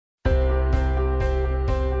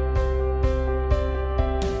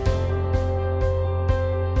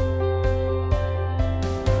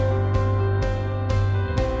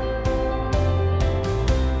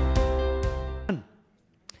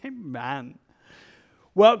Amen.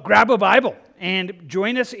 Well, grab a Bible and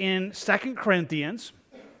join us in 2 Corinthians.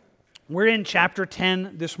 We're in chapter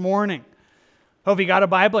 10 this morning. Hope you got a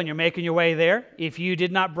Bible and you're making your way there. If you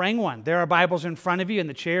did not bring one, there are Bibles in front of you and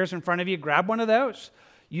the chairs in front of you. Grab one of those.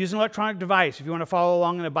 Use an electronic device if you want to follow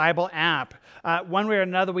along in a Bible app. One way or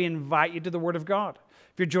another, we invite you to the Word of God.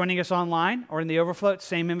 If you're joining us online or in the overflow,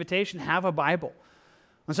 same invitation, have a Bible.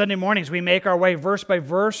 On Sunday mornings, we make our way verse by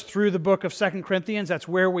verse through the book of 2 Corinthians. That's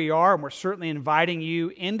where we are, and we're certainly inviting you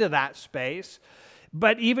into that space.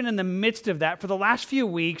 But even in the midst of that, for the last few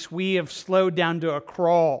weeks, we have slowed down to a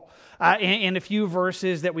crawl in a few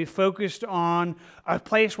verses that we focused on a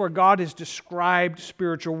place where God has described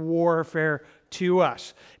spiritual warfare to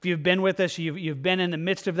us. If you've been with us, you've been in the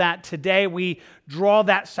midst of that. Today, we draw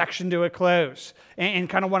that section to a close and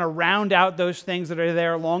kind of want to round out those things that are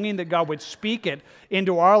there, longing that God would speak it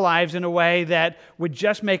into our lives in a way that would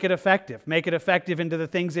just make it effective into the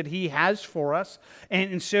things that He has for us.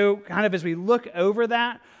 And so kind of as we look over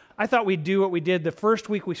that, I thought we'd do what we did the first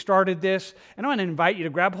week we started this, and I want to invite you to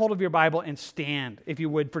grab hold of your Bible and stand, if you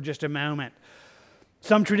would, for just a moment.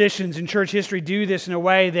 Some traditions in church history do this in a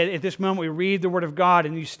way that at this moment we read the Word of God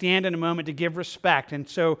and you stand in a moment to give respect. And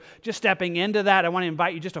so just stepping into that, I want to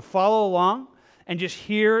invite you just to follow along and just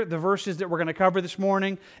hear the verses that we're going to cover this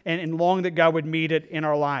morning and long that God would meet it in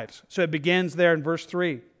our lives. So it begins there in verse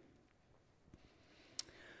 3.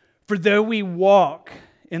 For though we walk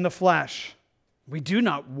in the flesh, we do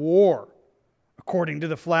not war according to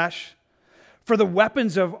the flesh. For the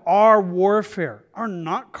weapons of our warfare are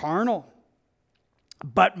not carnal,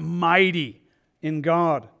 but mighty in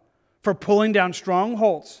God, for pulling down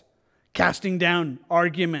strongholds, casting down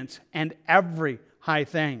arguments, and every high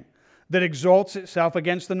thing that exalts itself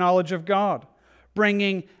against the knowledge of God,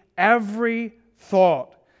 bringing every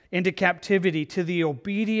thought into captivity to the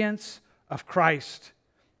obedience of Christ,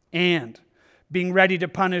 and being ready to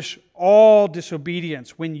punish all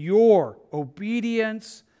disobedience when your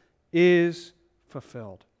obedience is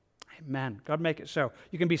fulfilled. Amen. God make it so.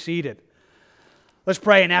 You can be seated. Let's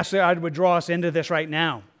pray and ask that God would draw us into this right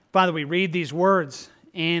now. Father, we read these words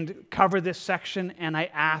and cover this section, and I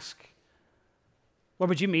ask, Lord,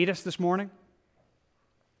 would you meet us this morning?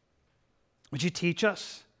 Would you teach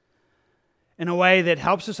us in a way that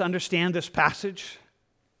helps us understand this passage,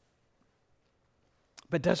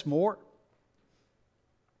 but does more?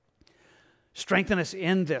 Strengthen us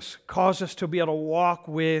in this. Cause us to be able to walk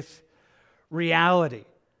with reality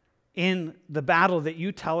in the battle that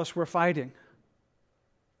you tell us we're fighting.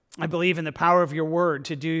 I believe in the power of your word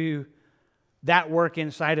to do that work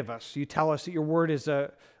inside of us. You tell us that your word is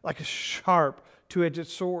like a sharp, two-edged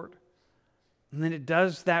sword. And then it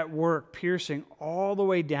does that work, piercing all the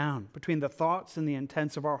way down between the thoughts and the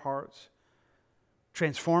intents of our hearts,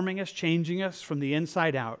 transforming us, changing us from the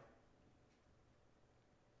inside out.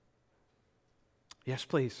 Yes,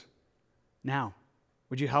 please. Now,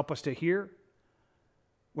 would you help us to hear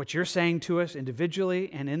what you're saying to us individually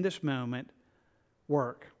and in this moment?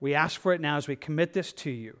 Work. We ask for it now as we commit this to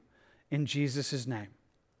you in Jesus' name.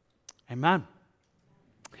 Amen.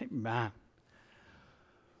 Amen.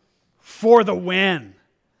 For the win.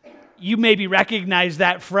 You maybe recognize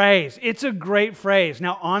that phrase. It's a great phrase.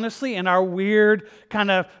 Now, honestly, in our weird kind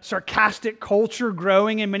of sarcastic culture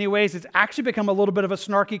growing in many ways, it's actually become a little bit of a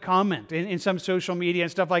snarky comment in some social media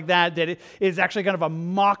and stuff like that it is actually kind of a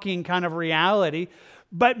mocking kind of reality.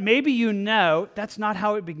 But maybe you know that's not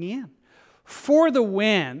how it began. For the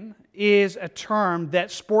win is a term that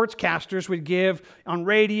sportscasters would give on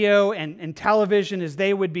radio and television as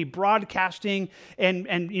they would be broadcasting and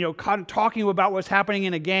talking about what's happening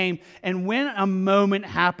in a game. And when a moment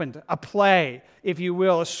happened, a play, if you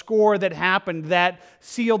will, a score that happened that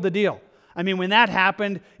sealed the deal. I mean, when that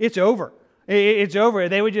happened, it's over. It's over.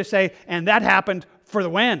 They would just say, and that happened for the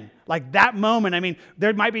win. Like that moment, I mean,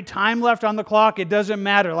 there might be time left on the clock. It doesn't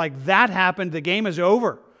matter. Like that happened. The game is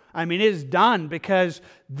over. I mean, it is done because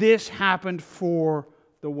this happened for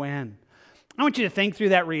the win. I want you to think through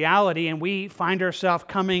that reality, and we find ourselves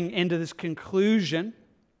coming into this conclusion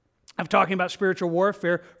of talking about spiritual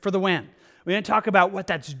warfare for the win. We want to talk about what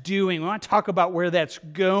that's doing. We want to talk about where that's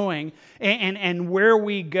going and where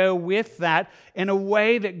we go with that in a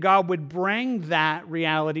way that God would bring that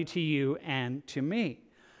reality to you and to me.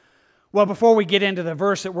 Well, before we get into the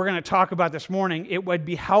verse that we're going to talk about this morning, it would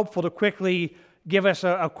be helpful to quickly give us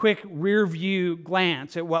a quick rear view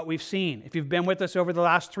glance at what we've seen. If you've been with us over the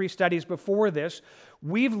last 3 studies before this,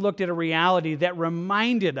 we've looked at a reality that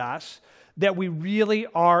reminded us that we really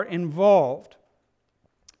are involved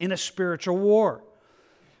in a spiritual war.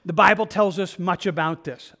 The Bible tells us much about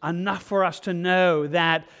this, enough for us to know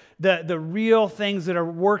that the real things that are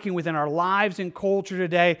working within our lives and culture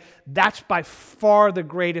today, that's by far the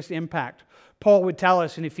greatest impact. Paul would tell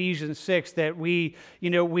us in Ephesians 6 that we're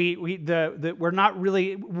not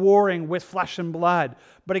really warring with flesh and blood,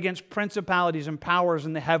 but against principalities and powers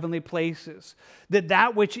in the heavenly places.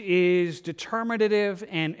 That which is determinative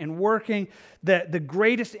and working, the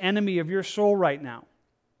greatest enemy of your soul right now.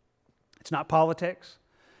 It's not politics.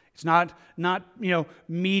 It's not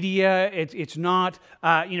media. It's not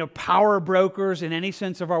power brokers in any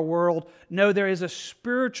sense of our world. No, there is a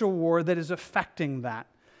spiritual war that is affecting that.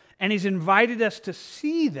 And He's invited us to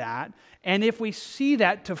see that, and if we see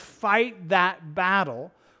that, to fight that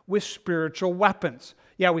battle with spiritual weapons.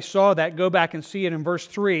 Yeah, we saw that. Go back and see it in verse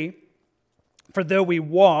 3. For though we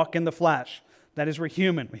walk in the flesh, that is, we're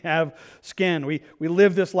human, we have skin, we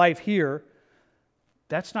live this life here,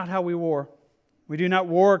 that's not how we war. We do not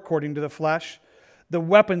war according to the flesh. The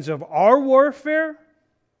weapons of our warfare,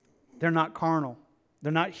 they're not carnal,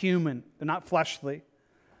 they're not human, they're not fleshly,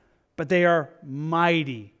 but they are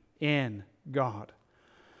mighty in God.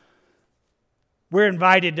 We're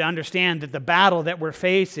invited to understand that the battle that we're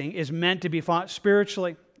facing is meant to be fought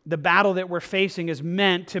spiritually. The battle that we're facing is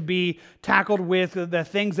meant to be tackled with the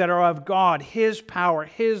things that are of God, His power,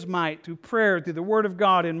 His might, through prayer, through the Word of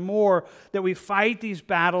God, and more, that we fight these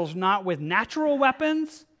battles not with natural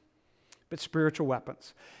weapons, but spiritual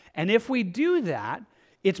weapons. And if we do that,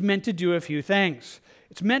 it's meant to do a few things.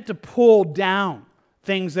 It's meant to pull down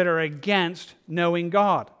things that are against knowing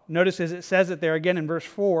God. Notice as it says it there again in verse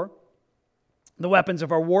 4, the weapons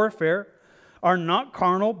of our warfare are not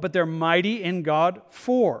carnal, but they're mighty in God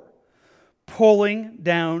for pulling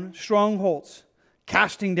down strongholds,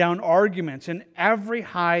 casting down arguments, and every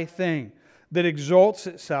high thing that exalts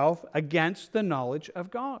itself against the knowledge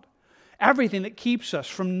of God. Everything that keeps us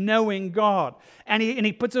from knowing God. And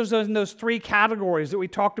he puts those in those three categories that we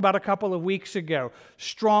talked about a couple of weeks ago.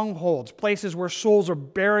 Strongholds, places where souls are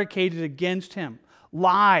barricaded against Him.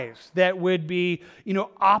 Lies that would be,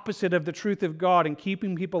 opposite of the truth of God and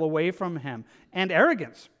keeping people away from Him. And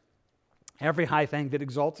arrogance. Every high thing that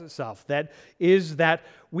exalts itself. That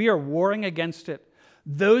we are warring against it.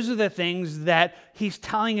 Those are the things that He's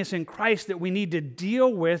telling us in Christ that we need to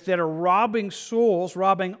deal with that are robbing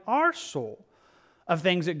our soul of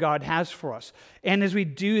things that God has for us. And as we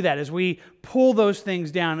do that, as we pull those things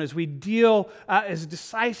down, as we deal as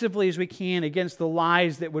decisively as we can against the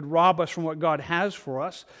lies that would rob us from what God has for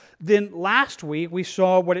us, then last week we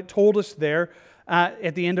saw what it told us there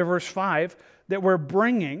at the end of verse 5, that we're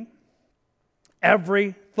bringing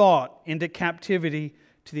every thought into captivity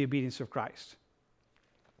to the obedience of Christ.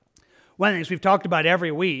 One of the things we've talked about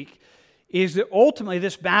every week is that ultimately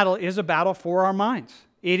this battle is a battle for our minds.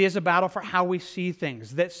 It is a battle for how we see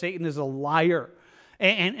things, that Satan is a liar.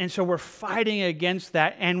 And so we're fighting against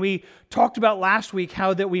that. And we talked about last week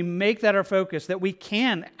how that we make that our focus, that we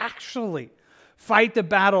can actually fight the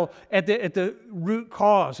battle at the root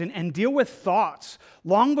cause and deal with thoughts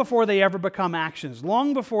long before they ever become actions,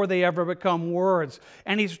 long before they ever become words.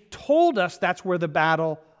 And He's told us that's where the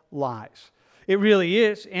battle lies. It really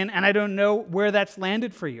is, and I don't know where that's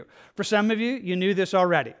landed for you. For some of you, you knew this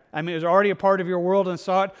already. I mean, it was already a part of your world and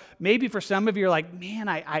saw it. Maybe for some of you, you're like, man,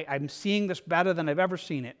 I'm seeing this better than I've ever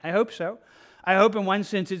seen it. I hope so. I hope in one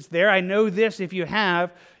sense it's there. I know this, if you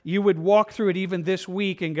have, you would walk through it even this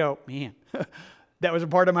week and go, man, that was a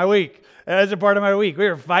part of my week. That was a part of my week. We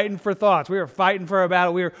were fighting for thoughts. We were fighting for a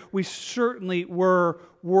battle. We certainly were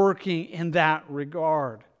working in that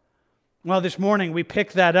regard. Well, this morning we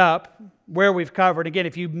picked that up where we've covered. Again,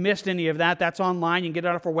 if you missed any of that, that's online. You can get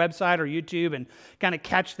it off our website or YouTube and kind of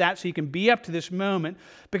catch that so you can be up to this moment.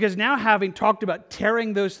 Because now, having talked about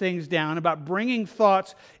tearing those things down, about bringing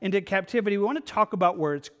thoughts into captivity, we want to talk about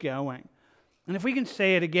where it's going. And if we can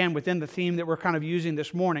say it again within the theme that we're kind of using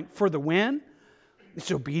this morning, for the win,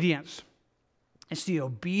 it's obedience. It's the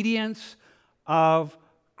obedience of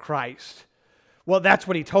Christ. Well, that's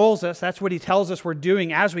what He tells us. That's what He tells us we're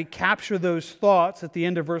doing. As we capture those thoughts at the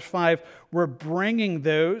end of verse 5, we're bringing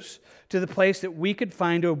those to the place that we could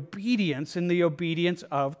find obedience in the obedience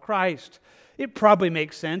of Christ. It probably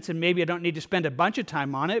makes sense, and maybe I don't need to spend a bunch of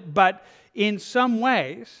time on it, but in some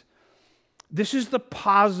ways, this is the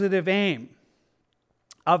positive aim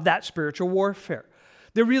of that spiritual warfare.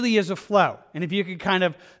 There really is a flow. And if you could kind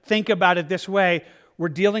of think about it this way, we're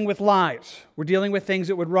dealing with lies. We're dealing with things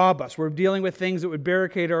that would rob us. We're dealing with things that would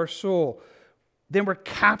barricade our soul. Then we're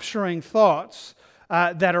capturing thoughts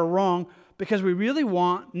that are wrong because we really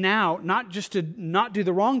want now not just to not do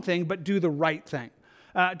the wrong thing, but do the right thing.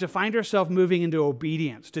 To find ourselves moving into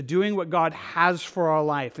obedience, to doing what God has for our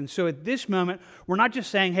life. And so at this moment, we're not just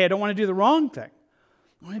saying, hey, I don't want to do the wrong thing.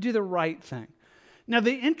 I want to do the right thing. Now,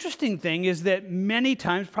 the interesting thing is that many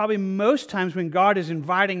times, probably most times when God is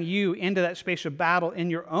inviting you into that space of battle in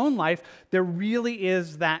your own life, there really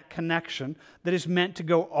is that connection that is meant to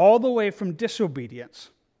go all the way from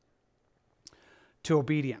disobedience to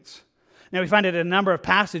obedience. Now, we find it in a number of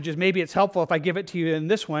passages. Maybe it's helpful if I give it to you in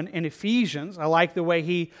this one. In Ephesians, I like the way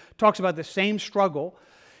he talks about the same struggle.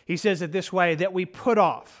 He says it this way, that we put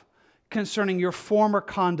off concerning your former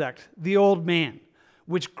conduct, the old man,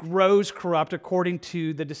 which grows corrupt according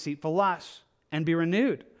to the deceitful lusts, and be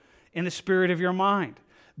renewed in the spirit of your mind,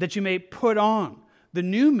 that you may put on the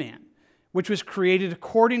new man, which was created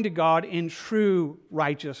according to God in true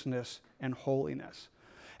righteousness and holiness.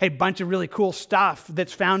 Hey, bunch of really cool stuff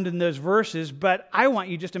that's found in those verses, but I want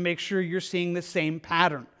you just to make sure you're seeing the same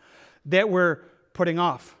pattern that we're putting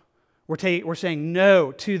off. We're saying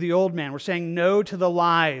no to the old man. We're saying no to the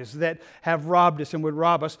lies that have robbed us and would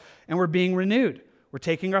rob us, and we're being renewed. We're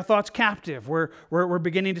taking our thoughts captive. We're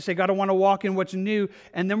beginning to say, God, I want to walk in what's new,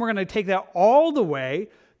 and then we're going to take that all the way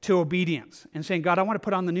to obedience and saying, God, I want to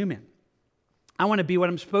put on the new man. I want to be what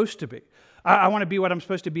I'm supposed to be. I want to be what I'm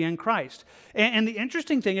supposed to be in Christ. And the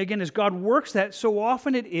interesting thing, again, is God works that so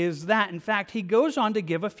often it is that. In fact, he goes on to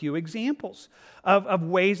give a few examples of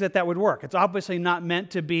ways that would work. It's obviously not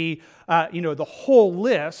meant to be, the whole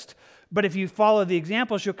list, but if you follow the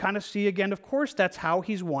examples, you'll kind of see, again, of course, that's how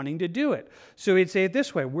he's wanting to do it. So he'd say it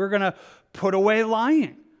this way, we're going to put away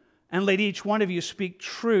lying and let each one of you speak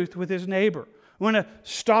truth with his neighbor. We want to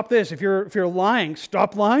stop this. If you're lying,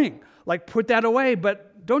 stop lying. Like, put that away, but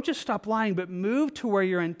don't just stop lying, but move to where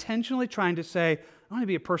you're intentionally trying to say, I want to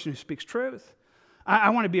be a person who speaks truth. I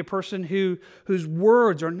want to be a person whose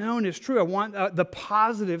words are known as true. I want the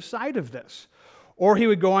positive side of this. Or he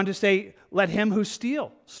would go on to say, let him who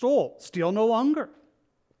stole steal no longer,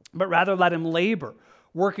 but rather let him labor,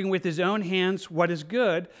 working with his own hands what is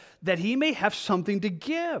good, that he may have something to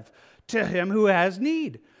give to him who has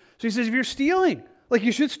need. So he says, if you're stealing,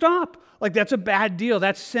 you should stop. That's a bad deal.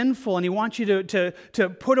 That's sinful. And he wants you to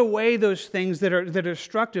put away those things that are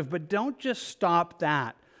destructive. But don't just stop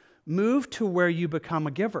that. Move to where you become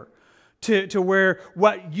a giver. To where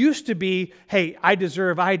what used to be, hey, I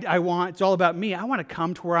deserve, I want, it's all about me. I want to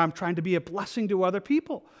come to where I'm trying to be a blessing to other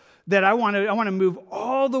people. That I want to move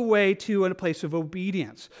all the way to a place of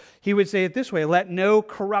obedience. He would say it this way, let no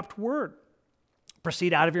corrupt word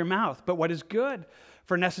proceed out of your mouth, but what is good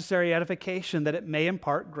for necessary edification, that it may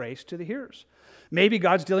impart grace to the hearers. Maybe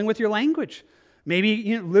God's dealing with your language.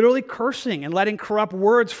 Maybe literally cursing and letting corrupt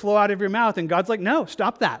words flow out of your mouth, and God's like, no,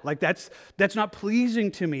 stop that. That's not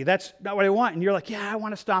pleasing to me. That's not what I want. And you're like, yeah, I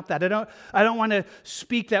want to stop that. I don't want to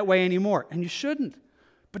speak that way anymore. And you shouldn't.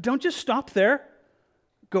 But don't just stop there.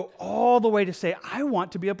 Go all the way to say, I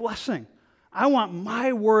want to be a blessing. I want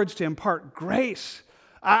my words to impart grace.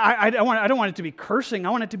 I don't want it to be cursing.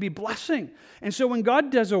 I want it to be blessing. And so when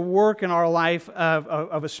God does a work in our life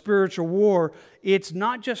of a spiritual war, it's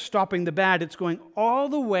not just stopping the bad. It's going all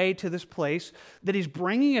the way to this place that he's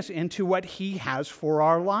bringing us into what he has for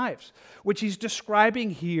our lives, which he's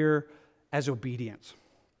describing here as obedience.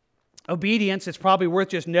 Obedience, it's probably worth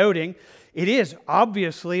just noting, it is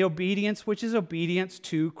obviously obedience, which is obedience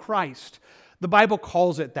to Christ. The Bible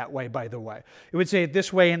calls it that way, by the way. It would say it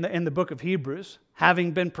this way in the book of Hebrews.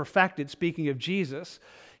 Having been perfected, speaking of Jesus,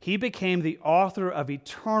 he became the author of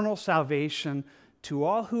eternal salvation to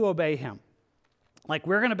all who obey him.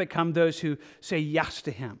 We're going to become those who say yes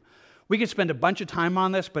to him. We could spend a bunch of time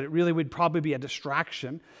on this, but it really would probably be a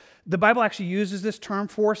distraction. The Bible actually uses this term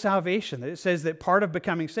for salvation. It says that part of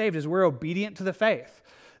becoming saved is we're obedient to the faith.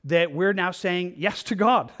 That we're now saying yes to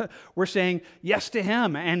God. We're saying yes to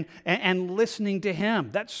him and listening to him.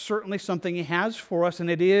 That's certainly something he has for us, and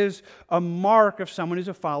it is a mark of someone who's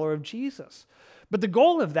a follower of Jesus. But the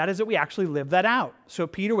goal of that is that we actually live that out. So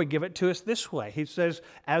Peter would give it to us this way. He says,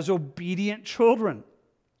 as obedient children,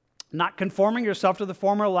 not conforming yourself to the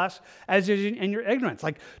former lust as in your ignorance.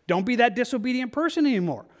 Don't be that disobedient person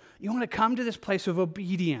anymore. You want to come to this place of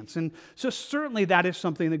obedience. And so certainly that is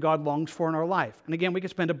something that God longs for in our life. And again, we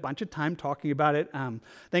could spend a bunch of time talking about it. I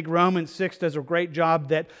think Romans 6 does a great job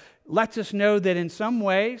that lets us know that in some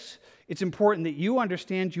ways, it's important that you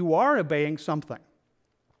understand you are obeying something.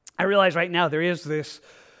 I realize right now there is this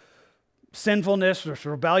sinfulness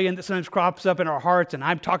or rebellion that sometimes crops up in our hearts, and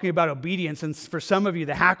I'm talking about obedience, and for some of you,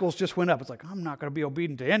 the hackles just went up. It's like, I'm not going to be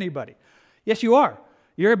obedient to anybody. Yes, you are.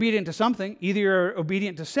 You're obedient to something. Either you're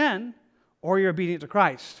obedient to sin or you're obedient to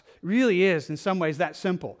Christ. It really is, in some ways, that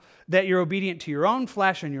simple. That you're obedient to your own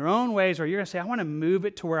flesh and your own ways, or you're going to say, I want to move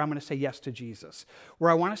it to where I'm going to say yes to Jesus,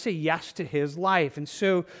 where I want to say yes to his life. And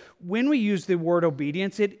so when we use the word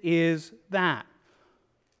obedience, it is that.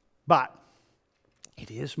 But it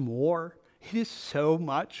is more. It is so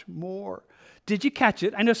much more. Did you catch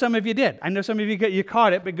it? I know some of you did. I know some of you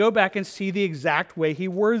caught it, but go back and see the exact way he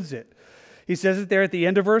words it. He says it there at the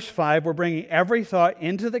end of verse 5, we're bringing every thought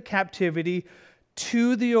into the captivity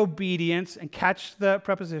to the obedience, and catch the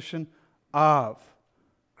preposition, of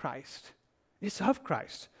Christ. It's of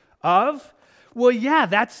Christ. Of? Well, yeah,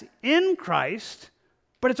 that's in Christ,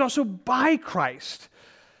 but it's also by Christ.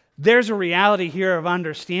 There's a reality here of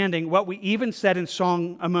understanding what we even said in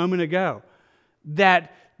song a moment ago,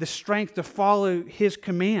 that the strength to follow his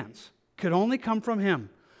commands could only come from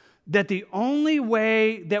him. That the only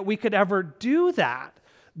way that we could ever do that,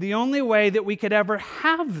 the only way that we could ever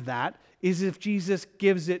have that, is if Jesus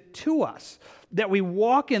gives it to us. That we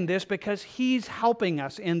walk in this because he's helping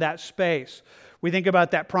us in that space. We think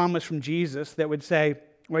about that promise from Jesus that would say,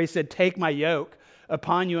 where he said, take my yoke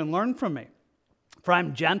upon you and learn from me. For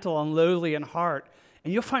I'm gentle and lowly in heart,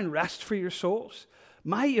 and you'll find rest for your souls.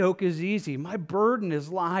 My yoke is easy, my burden is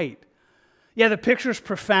light. Yeah, the picture is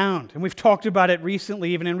profound, and we've talked about it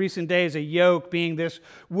recently, even in recent days, a yoke being this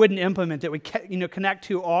wooden implement that would connect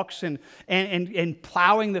two oxen and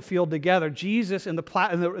plowing the field together. Jesus in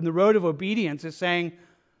the road of obedience is saying,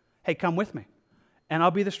 hey, come with me, and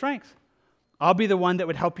I'll be the strength. I'll be the one that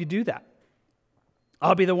would help you do that.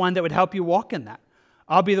 I'll be the one that would help you walk in that.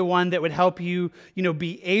 I'll be the one that would help you,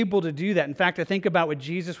 be able to do that. In fact, I think about what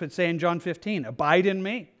Jesus would say in John 15, abide in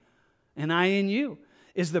me, and I in you.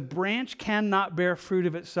 Is the branch cannot bear fruit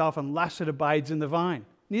of itself unless it abides in the vine.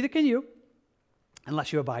 Neither can you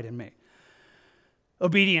unless you abide in me.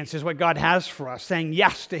 Obedience is what God has for us, saying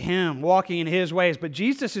yes to him, walking in his ways. But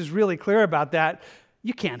Jesus is really clear about that.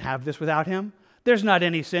 You can't have this without him. There's not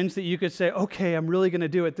any sense that you could say, okay, I'm really going to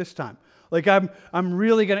do it this time. Like I'm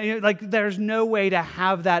really going to, there's no way to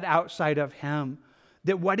have that outside of him.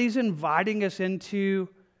 That what he's inviting us into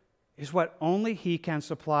is what only he can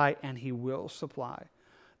supply, and he will supply.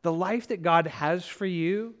 The life that God has for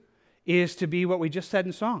you is to be what we just said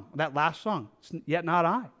in song, that last song. It's yet not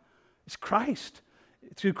I. It's Christ.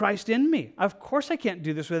 Through Christ in me. Of course I can't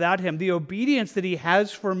do this without him. The obedience that he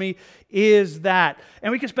has for me is that.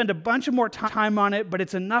 And we can spend a bunch of more time on it, but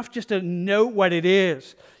it's enough just to note what it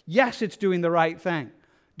is. Yes, it's doing the right thing.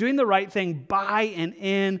 Doing the right thing by and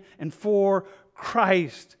in and for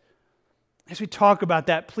Christ. As we talk about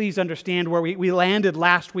that, please understand where we landed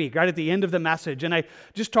last week, right at the end of the message. And I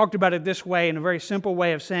just talked about it this way, in a very simple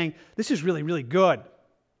way of saying, this is really, really good.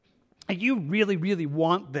 And you really, really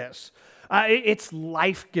want this. It's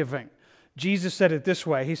life-giving. Jesus said it this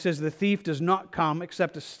way. He says, the thief does not come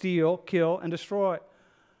except to steal, kill, and destroy.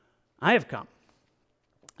 I have come,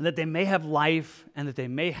 that they may have life and that they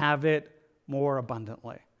may have it more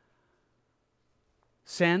abundantly.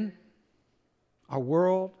 Sin, our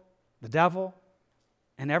world, the devil,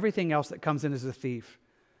 and everything else that comes in as a thief,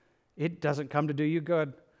 it doesn't come to do you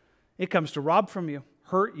good. It comes to rob from you,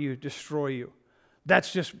 hurt you, destroy you.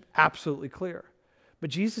 That's just absolutely clear. But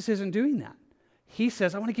Jesus isn't doing that. He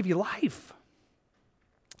says, I want to give you life.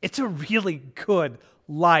 It's a really good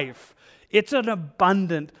life. It's an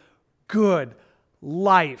abundant, good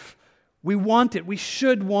life. We want it. We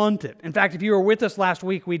should want it. In fact, if you were with us last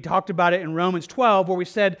week, we talked about it in Romans 12, where we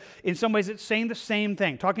said, in some ways, it's saying the same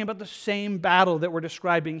thing, talking about the same battle that we're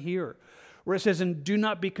describing here, where it says, and do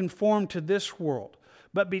not be conformed to this world,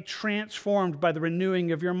 but be transformed by the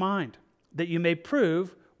renewing of your mind, that you may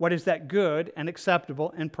prove what is that good and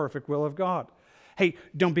acceptable and perfect will of God. Hey,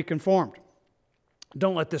 don't be conformed.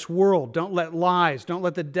 Don't let this world, don't let lies, don't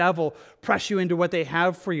let the devil press you into what they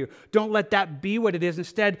have for you. Don't let that be what it is.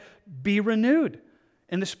 Instead, be renewed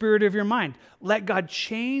in the spirit of your mind. Let God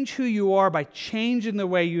change who you are by changing the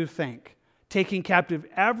way you think, taking captive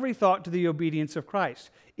every thought to the obedience of Christ.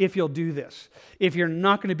 If you'll do this, if you're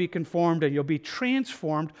not going to be conformed and you'll be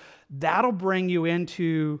transformed, that'll bring you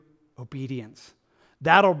into obedience.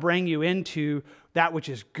 That'll bring you into that which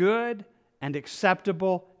is good and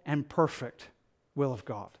acceptable and perfect will of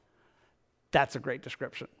God. That's a great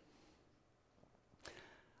description.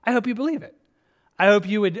 I hope you believe it. I hope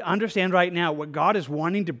you would understand right now what God is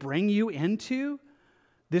wanting to bring you into.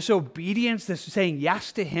 This obedience, this saying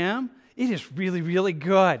yes to him, it is really, really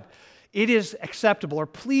good. It is acceptable or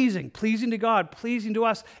pleasing to God, pleasing to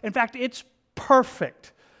us. In fact, it's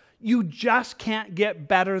perfect. You just can't get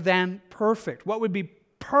better than perfect. What would be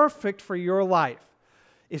perfect for your life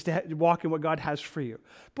is to walk in what God has for you.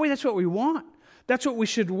 Boy, that's what we want. That's what we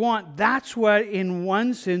should want. That's what, in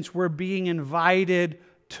one sense, we're being invited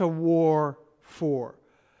to war for.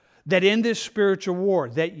 That in this spiritual war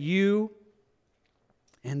that you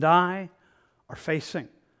and I are facing,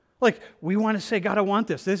 Like, we want to say, God, I want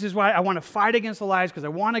this. This is why I want to fight against the lies, because I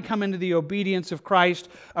want to come into the obedience of Christ.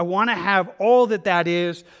 I want to have all that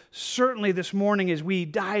is. Certainly this morning as we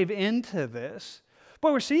dive into this,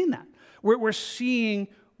 but we're seeing that. We're seeing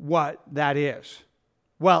what that is.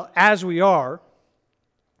 Well, as we are,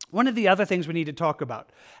 one of the other things we need to talk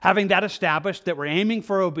about, having that established, that we're aiming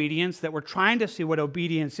for obedience, that we're trying to see what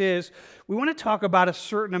obedience is, we want to talk about a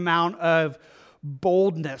certain amount of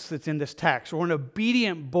boldness that's in this text, or an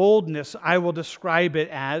obedient boldness, I will describe it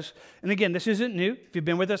as. And again, this isn't new. If you've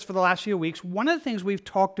been with us for the last few weeks, one of the things we've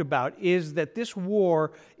talked about is that this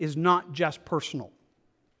war is not just personal.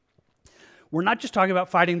 We're not just talking about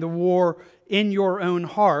fighting the war in your own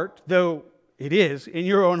heart, though it is in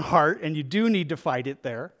your own heart, and you do need to fight it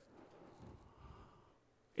there.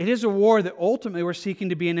 It is a war that ultimately we're seeking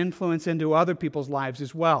to be an influence into other people's lives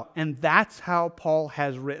as well. And that's how Paul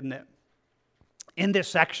has written it. In this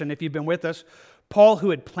section, if you've been with us, Paul, who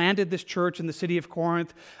had planted this church in the city of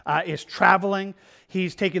Corinth, is traveling.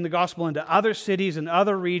 He's taking the gospel into other cities and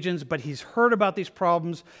other regions, but he's heard about these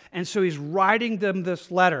problems, and so he's writing them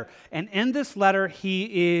this letter. And in this letter,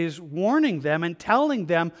 he is warning them and telling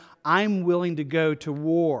them, I'm willing to go to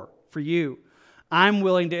war for you. I'm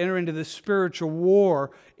willing to enter into the spiritual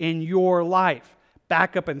war in your life.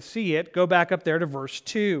 Back up and see it. Go back up there to verse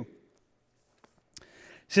 2. It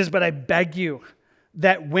says, but I beg you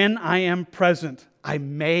that when I am present, I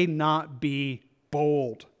may not be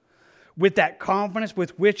bold, with that confidence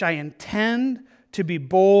with which I intend to be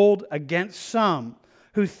bold against some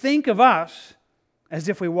who think of us as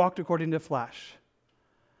if we walked according to the flesh.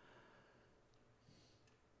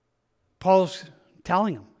 Paul's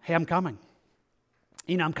telling them, hey, I'm coming.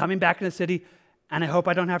 I'm coming back in the city, and I hope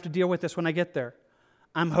I don't have to deal with this when I get there.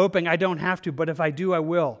 I'm hoping I don't have to, but if I do, I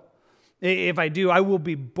will. If I do, I will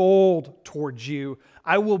be bold towards you.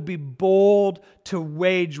 I will be bold to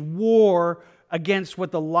wage war against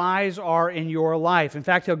what the lies are in your life. In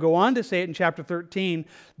fact, he'll go on to say it in chapter 13,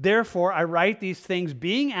 therefore I write these things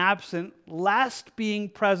being absent, lest being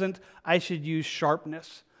present I should use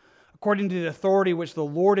sharpness, according to the authority which the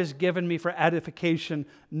Lord has given me for edification,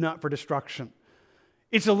 not for destruction.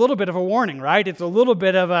 It's a little bit of a warning, right? It's a little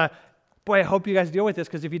bit of a, boy, I hope you guys deal with this,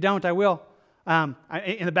 because if you don't, I will.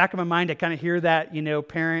 In the back of my mind, I kind of hear that,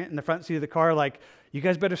 parent in the front seat of the car, like, you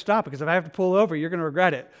guys better stop, because if I have to pull over, you're going to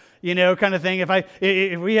regret it, kind of thing.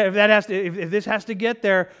 If this has to get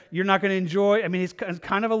there, you're not going to enjoy. It's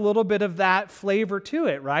kind of a little bit of that flavor to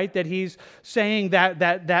it, right? That he's saying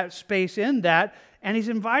that space in that, and he's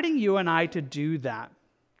inviting you and I to do that.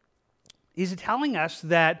 He's telling us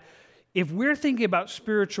that if we're thinking about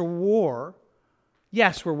spiritual war,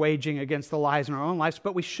 yes, we're waging against the lies in our own lives,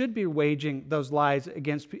 but we should be waging those lies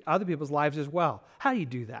against other people's lives as well. How do you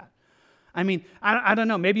do that? I don't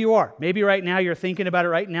know. Maybe you are. Maybe right now you're thinking about it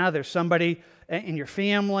right now. There's somebody in your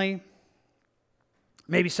family,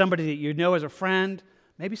 maybe somebody that you know as a friend,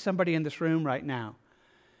 maybe somebody in this room right now,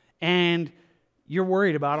 and you're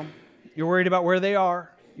worried about them. You're worried about where they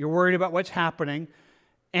are. You're worried about what's happening.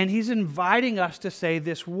 And he's inviting us to say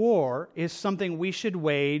this war is something we should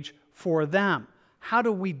wage for them. How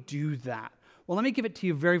do we do that? Well, let me give it to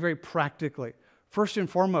you very, very practically. First and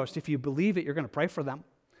foremost, if you believe it, you're going to pray for them.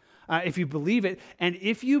 If you believe it, and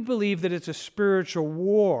if you believe that it's a spiritual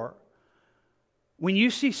war, when you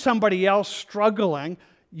see somebody else struggling,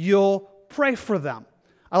 you'll pray for them.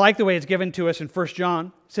 I like the way it's given to us in 1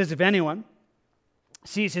 John. It says, if anyone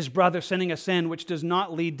sees his brother sinning a sin which does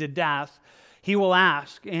not lead to death, he will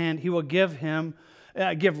ask, and he will give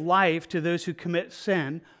life to those who commit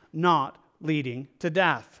sin, not leading to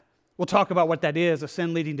death. We'll talk about what that is, a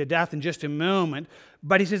sin leading to death, in just a moment.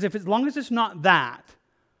 But he says, as long as it's not that,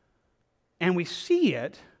 and we see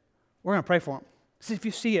it, we're going to pray for them. He says, if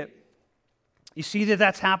you see it, you see that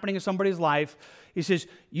that's happening in somebody's life, he says,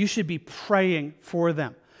 you should be praying for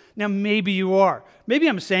them. Now, maybe you are. Maybe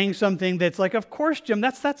I'm saying something that's like, of course, Jim,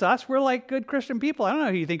 that's us. We're like good Christian people. I don't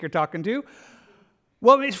know who you think you're talking to.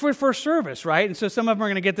 Well, it's for first service, right? And so some of them are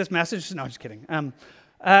going to get this message. No, just kidding.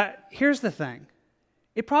 Here's the thing.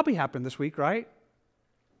 It probably happened this week, right?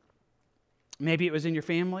 Maybe it was in your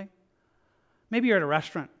family. Maybe you're at a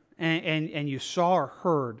restaurant and you saw or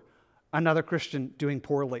heard another Christian doing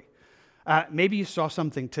poorly. Maybe you saw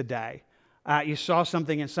something today. You saw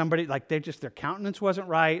something in somebody, like their countenance wasn't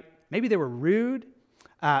right. Maybe they were rude.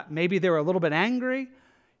 Maybe they were a little bit angry.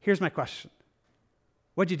 Here's my question.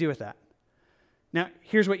 What'd you do with that? Now,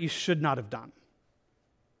 here's what you should not have done.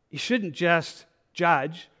 You shouldn't just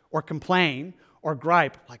judge or complain or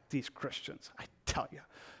gripe like these Christians. I tell you,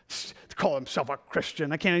 to call himself a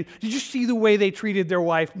Christian. I can't. Did you see the way they treated their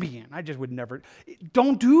wife? Man, I just would never.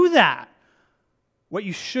 Don't do that. what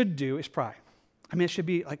you should do is pray. I mean, it should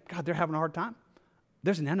be like, God, they're having a hard time.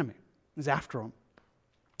 There's an enemy who's after them.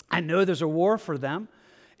 I know there's a war for them,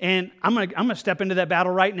 and I'm gonna step into that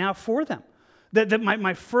battle right now for them.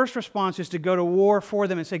 My first response is to go to war for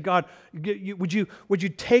them and say, God, would you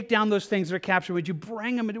take down those things that are captured? Would you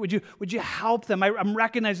bring them? Would you help them? I'm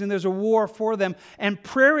recognizing there's a war for them, and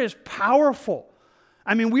prayer is powerful.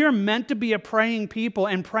 I mean, we are meant to be a praying people,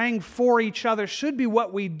 and praying for each other should be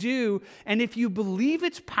what we do. And if you believe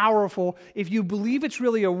it's powerful, if you believe it's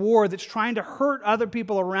really a war that's trying to hurt other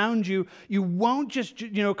people around you, you won't just,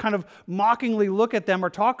 kind of mockingly look at them or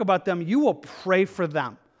talk about them. You will pray for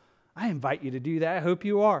them. I invite you to do that. I hope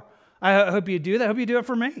you are. I hope you do that. I hope you do it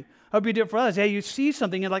for me. I hope you do it for others. Hey, you see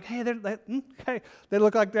something, you're like, hey, they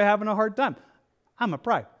look like they're having a hard time. I'm going to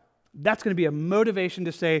pray. That's going to be a motivation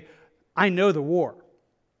to say, I know the war.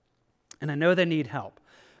 And I know they need help.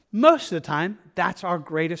 Most of the time, that's our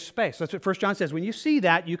greatest space. That's what 1 John says. When you see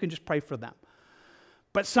that, you can just pray for them.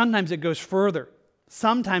 But sometimes it goes further.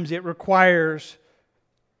 Sometimes it requires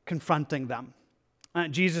confronting them.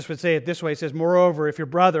 Jesus would say it this way. He says, moreover, if your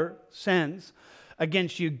brother sins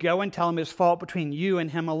against you, go and tell him his fault between you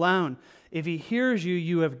and him alone. If he hears you,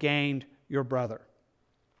 you have gained your brother.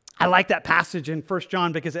 I like that passage in 1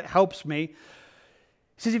 John because it helps me. He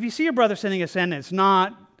says, if you see your brother sinning a sin, it's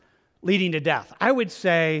not leading to death. I would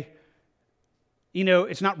say,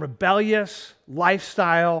 it's not rebellious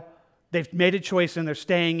lifestyle. They've made a choice and they're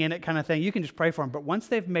staying in it kind of thing. You can just pray for them. But once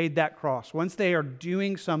they've made that cross, once they are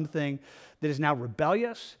doing something that is now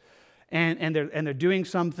rebellious and they're doing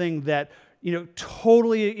something that,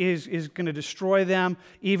 totally is going to destroy them,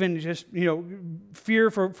 even just, fear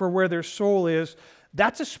for where their soul is,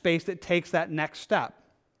 that's a space that takes that next step.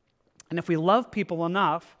 And if we love people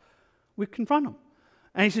enough, we confront them.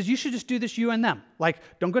 And he says, you should just do this, you and them. Like,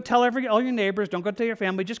 don't go tell all your neighbors, don't go tell your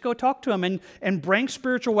family, just go talk to them and bring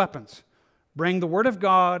spiritual weapons. Bring the Word of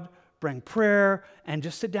God, bring prayer, and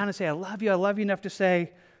just sit down and say, I love you enough to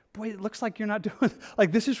say, boy, it looks like you're not doing,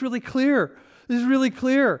 like, this is really clear. This is really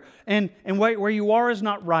clear. And where you are is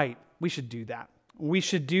not right. We should do that. We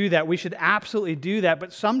should do that. We should absolutely do that.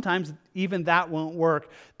 But sometimes even that won't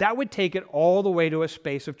work. That would take it all the way to a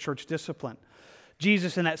space of church discipline.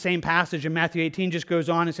 Jesus in that same passage in Matthew 18 just goes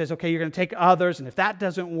on and says, okay, you're going to take others, and if that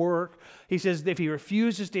doesn't work, he says, if he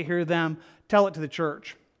refuses to hear them, tell it to the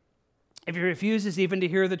church. If he refuses even to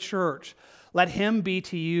hear the church, let him be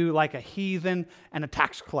to you like a heathen and a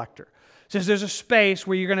tax collector. Says there's a space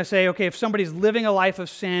where you're going to say, okay, if somebody's living a life of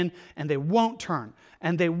sin and they won't turn,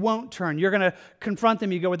 you're going to confront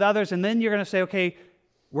them, you go with others, and then you're going to say, okay,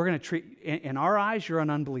 we're going to treat, in our eyes, you're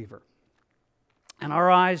an unbeliever. In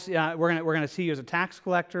our eyes, we're going to see you as a tax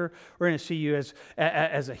collector. We're going to see you as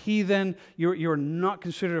a heathen. You're not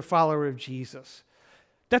considered a follower of Jesus.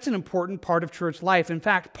 That's an important part of church life. In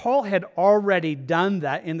fact, Paul had already done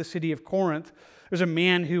that in the city of Corinth. There's a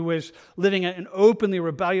man who was living an openly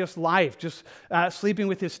rebellious life, just sleeping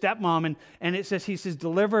with his stepmom. And he says,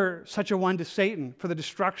 deliver such a one to Satan for the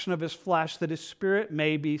destruction of his flesh, that his spirit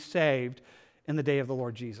may be saved in the day of the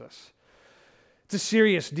Lord Jesus. It's a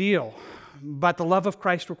serious deal, but the love of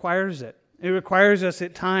Christ requires it. It requires us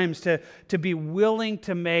at times to be willing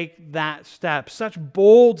to make that step, such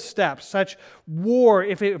bold steps, such war,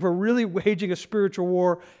 if we're really waging a spiritual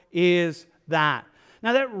war, is that.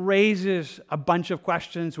 Now that raises a bunch of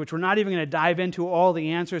questions, which we're not even going to dive into all the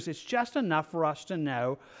answers. It's just enough for us to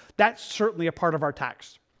know that's certainly a part of our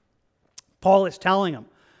text. Paul is telling them,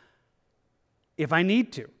 if I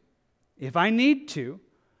need to,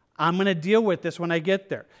 I'm going to deal with this when I get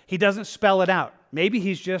there. He doesn't spell it out. Maybe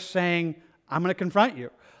he's just saying, I'm going to confront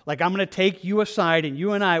you. Like, I'm going to take you aside, and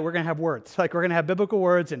you and I, we're going to have words. Like, we're going to have biblical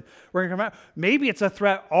words, and we're going to confront. Maybe it's a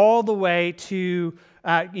threat all the way to,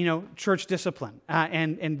 church discipline.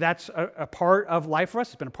 And that's a part of life for us.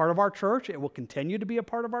 It's been a part of our church. It will continue to be a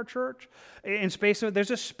part of our church.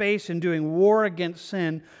 There's a space in doing war against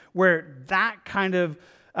sin where that kind of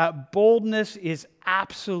boldness is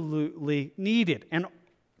absolutely needed. And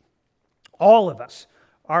all of us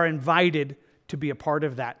are invited to be a part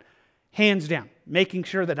of that. Hands down, making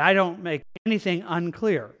sure that I don't make anything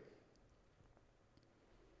unclear.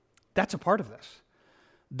 That's a part of this.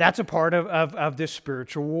 That's a part of this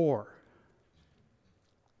spiritual war.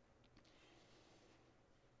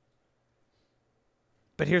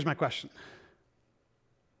 But here's my question.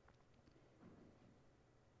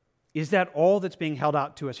 Is that all that's being held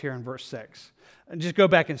out to us here in verse 6? And just go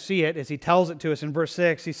back and see it as he tells it to us in verse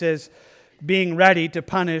 6. He says, being ready to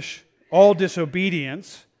punish all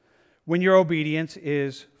disobedience when your obedience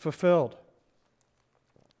is fulfilled.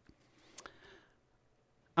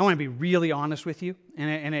 I want to be really honest with you,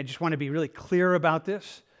 and I just want to be really clear about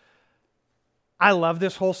this. I love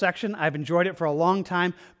this whole section. I've enjoyed it for a long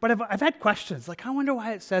time, but I've had questions. Like, I wonder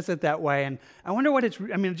why it says it that way, and I wonder what I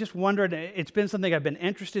just wondered. It's been something I've been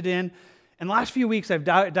interested in. In the last few weeks, I've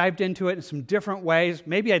dived into it in some different ways.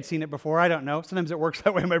 Maybe I'd seen it before. I don't know. Sometimes it works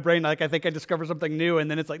that way in my brain. Like, I think I discover something new, and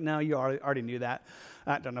then it's like, no, you already knew that.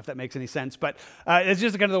 I don't know if that makes any sense, but it's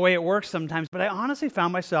just kind of the way it works sometimes. But I honestly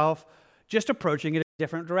found myself just approaching it a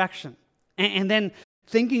different direction. And then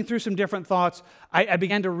thinking through some different thoughts, I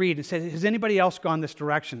began to read and said, has anybody else gone this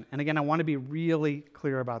direction? And again, I want to be really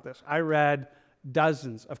clear about this. I read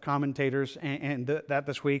dozens of commentators and that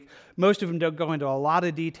this week. Most of them don't go into a lot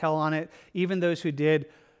of detail on it. Even those who did,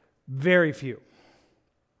 very few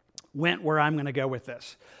went where I'm going to go with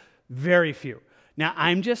this. Very few. Now,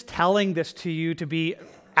 I'm just telling this to you to be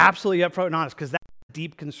absolutely upfront and honest, because that's a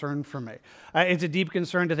deep concern for me. It's a deep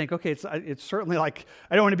concern to think, okay, it's certainly like,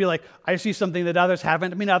 I don't want to be like, I see something that others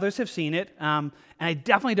haven't. I mean, others have seen it, and I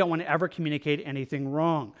definitely don't want to ever communicate anything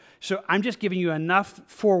wrong. So I'm just giving you enough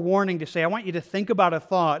forewarning to say, I want you to think about a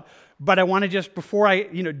thought, but I want to just, before I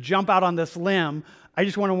jump out on this limb, I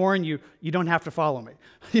just want to warn you, you don't have to follow me.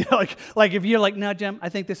 Like if you're like, no, Jim, I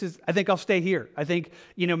think I'll stay here. I think,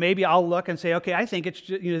 maybe I'll look and say, okay, I think it's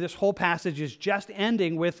just, this whole passage is just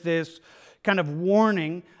ending with this kind of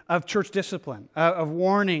warning of church discipline, of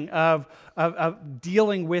warning of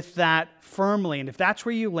dealing with that firmly. And if that's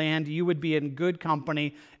where you land, you would be in good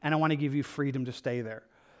company, and I want to give you freedom to stay there.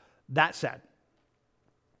 That said,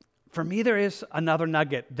 for me, there is another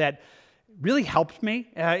nugget that really helped me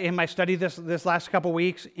in my study this last couple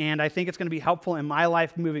weeks, and I think it's going to be helpful in my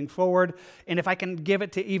life moving forward. And if I can give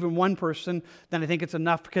it to even one person, then I think it's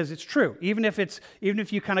enough, because it's true. Even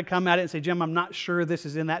if you kind of come at it and say, Jim, I'm not sure this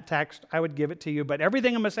is in that text, I would give it to you. But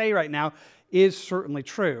everything I'm going to say right now is certainly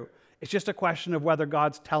true. It's just a question of whether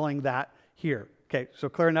God's telling that here. Okay, so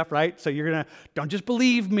clear enough, right? So don't just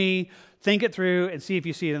believe me, think it through and see if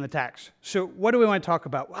you see it in the text. So what do we want to talk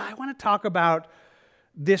about? Well, I want to talk about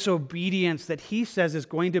this obedience that he says is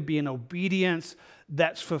going to be an obedience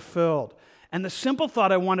that's fulfilled. And the simple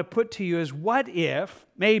thought I want to put to you is, what if,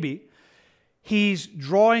 maybe, he's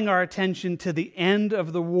drawing our attention to the end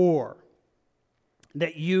of the war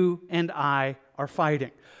that you and I are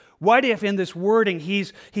fighting? What if in this wording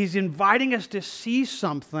he's inviting us to see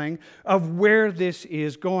something of where this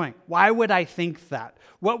is going? Why would I think that?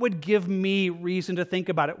 What would give me reason to think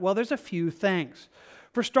about it? Well, there's a few things.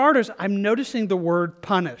 For starters, I'm noticing the word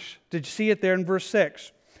punish. Did you see it there in verse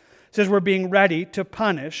 6? It says we're being ready to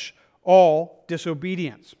punish all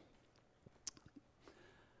disobedience.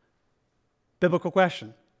 Biblical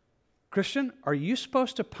question. Christian, are you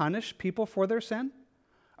supposed to punish people for their sin?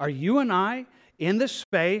 Are you and I in the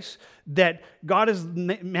space that God has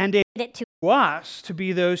mandated it to us to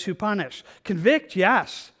be those who punish? Convict,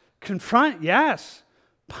 yes. Confront, yes.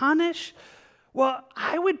 Punish? Well,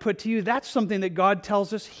 I would put to you that's something that God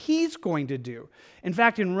tells us he's going to do. In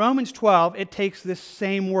fact, in Romans 12, it takes this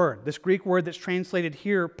same word, this Greek word that's translated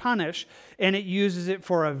here, punish, and it uses it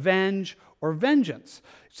for avenge or vengeance.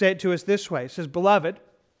 Say it to us this way. It says, Beloved,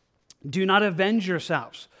 do not avenge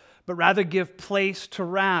yourselves, but rather give place to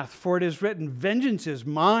wrath, for it is written, vengeance is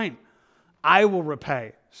mine, I will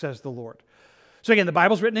repay, says the Lord. So again, the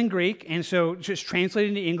Bible's written in Greek, and so just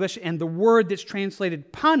translated into English, and the word that's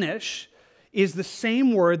translated punish is the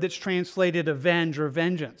same word that's translated avenge or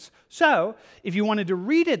vengeance. So, if you wanted to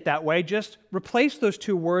read it that way, just replace those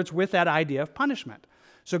two words with that idea of punishment.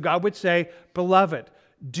 So God would say, Beloved,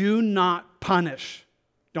 do not punish.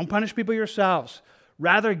 Don't punish people yourselves.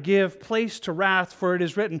 Rather give place to wrath, for it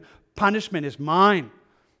is written, punishment is mine.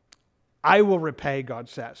 I will repay, God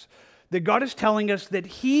says. That God is telling us that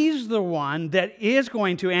he's the one that is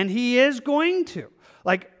going to, and he is going to.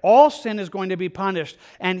 Like, all sin is going to be punished,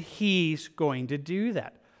 and he's going to do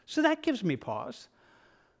that. So that gives me pause.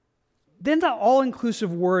 Then the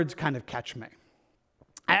all-inclusive words kind of catch me.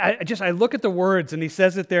 I look at the words, and he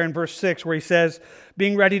says it there in verse 6, where he says,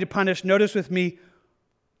 being ready to punish, notice with me,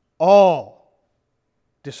 all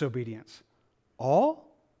disobedience. All?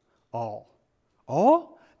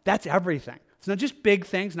 That's everything. It's not just big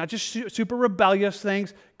things, not just super rebellious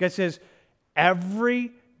things. God says,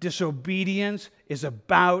 every disobedience is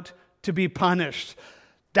about to be punished.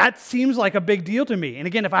 That seems like a big deal to me. And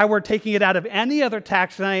again, if I were taking it out of any other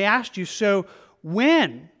text and I asked you, so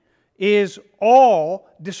when is all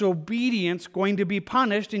disobedience going to be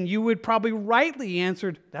punished? And you would probably rightly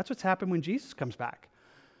answer, that's what's happened when Jesus comes back.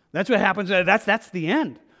 That's what happens. That's the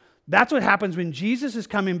end. That's what happens when Jesus is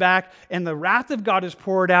coming back and the wrath of God is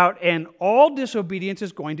poured out and all disobedience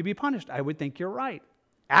is going to be punished. I would think you're right.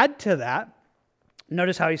 Add to that,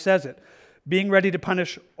 Notice how he says it. Being ready to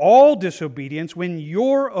punish all disobedience when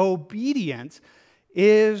your obedience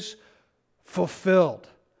is fulfilled.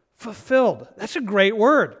 Fulfilled. That's a great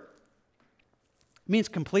word. It means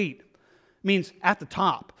complete. It means at the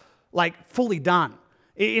top, like fully done.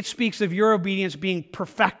 It speaks of your obedience being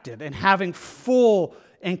perfected and having full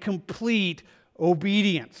and complete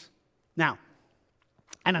obedience. Now,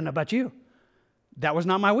 I don't know about you. That was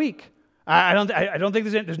not my week. I don't think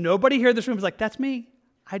there's nobody here in this room who's like, that's me.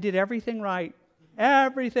 I did everything right.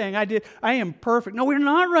 Everything I did. I am perfect. No, we're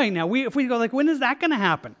not right now. If we go like, when is that going to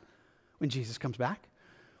happen? When Jesus comes back.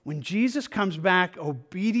 When Jesus comes back,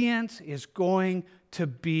 obedience is going to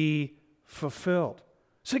be fulfilled.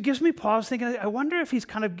 So it gives me pause thinking, I wonder if he's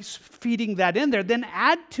kind of feeding that in there. Then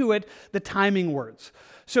add to it the timing words.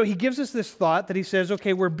 So he gives us this thought that he says,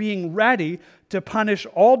 okay, we're being ready to punish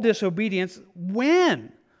all disobedience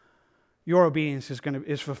when your obedience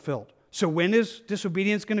is fulfilled. So when is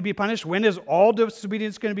disobedience going to be punished? When is all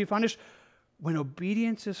disobedience going to be punished? When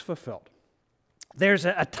obedience is fulfilled. There's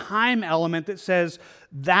a time element that says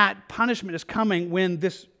that punishment is coming when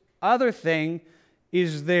this other thing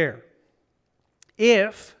is there.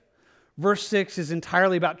 If verse 6 is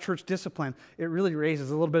entirely about church discipline, it really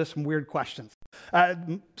raises a little bit of some weird questions.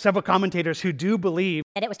 Several commentators who do believe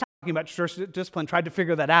that it was talking about church discipline tried to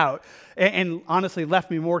figure that out and honestly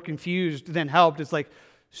left me more confused than helped. It's like,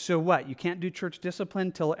 so what? You can't do church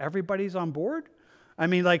discipline till everybody's on board? I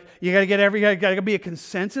mean, like, you got to be a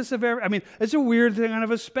consensus of every. I mean, it's a weird thing out of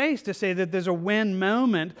a space to say that there's a when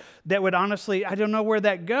moment that would honestly, I don't know where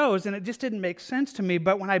that goes, and it just didn't make sense to me.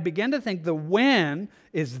 But when I began to think the when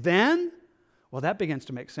is then, well, that begins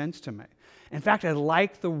to make sense to me. In fact, I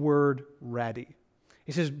like the word ready.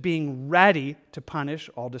 He says, being ready to punish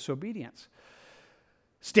all disobedience.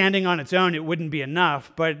 Standing on its own, it wouldn't be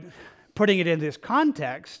enough, but putting it in this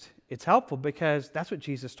context, it's helpful because that's what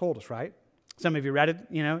Jesus told us, right? Some of you read it,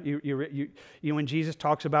 you when Jesus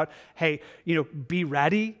talks about, hey, be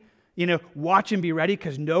ready, watch and be ready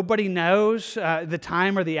because nobody knows the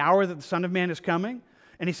time or the hour that the Son of Man is coming.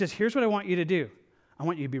 And he says, here's what I want you to do. I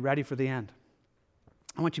want you to be ready for the end.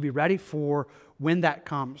 I want you to be ready for when that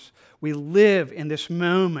comes. We live in this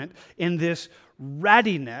moment, in this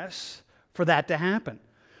readiness for that to happen.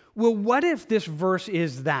 Well, what if this verse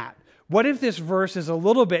is that? What if this verse is a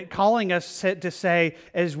little bit calling us to say,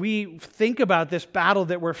 as we think about this battle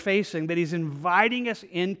that we're facing, that he's inviting us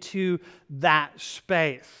into that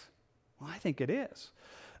space? Well, I think it is.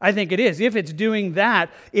 I think it is. If it's doing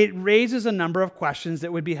that, it raises a number of questions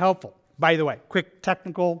that would be helpful. By the way, quick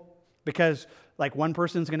technical, because like one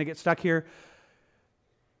person's going to get stuck here.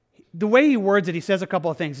 The way he words it, he says a couple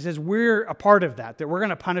of things. He says, we're a part of that we're going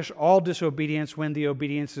to punish all disobedience when the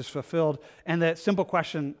obedience is fulfilled. And the simple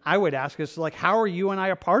question I would ask is, like, how are you and I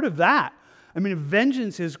a part of that? I mean, if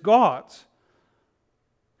vengeance is God's,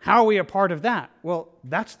 how are we a part of that? Well,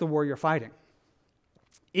 that's the war you're fighting.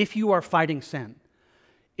 If you are fighting sin,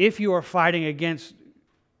 if you are fighting against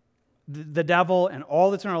the devil and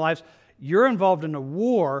all that's in our lives, you're involved in a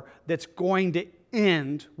war that's going to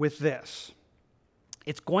end with this.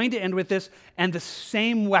 It's going to end with this, and the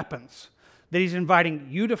same weapons that he's inviting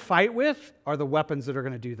you to fight with are the weapons that are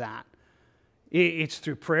going to do that. It's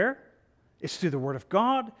through prayer. It's through the Word of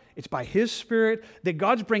God. It's by His Spirit that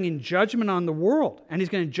God's bringing judgment on the world, and He's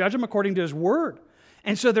going to judge them according to His Word.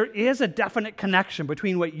 And so there is a definite connection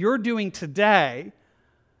between what you're doing today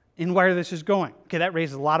and where this is going. Okay, that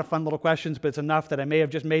raises a lot of fun little questions, but it's enough that I may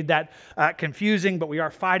have just made that confusing, but we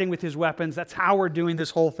are fighting with his weapons. That's how we're doing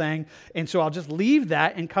this whole thing. And so I'll just leave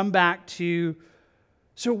that and come back to,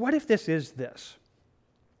 so what if this is this?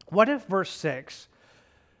 What if verse 6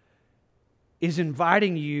 is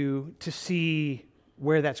inviting you to see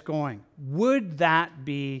where that's going? Would that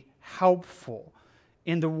be helpful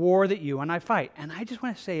in the war that you and I fight? And I just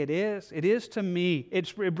want to say it is. It is to me.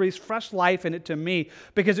 It breathes fresh life in it to me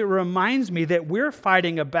because it reminds me that we're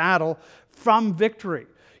fighting a battle from victory.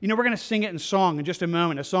 We're going to sing it in song in just a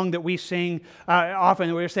moment, a song that we sing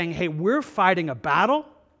often. We're saying, hey, we're fighting a battle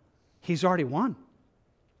He's already won.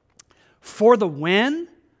 For the when,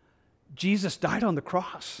 Jesus died on the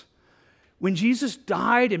cross. When Jesus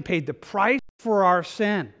died and paid the price for our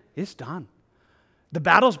sin, it's done. The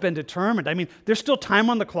battle's been determined. I mean, there's still time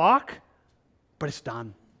on the clock, but it's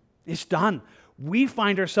done. It's done. We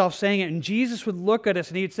find ourselves saying it, and Jesus would look at us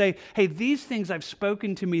and He'd say, hey, these things I've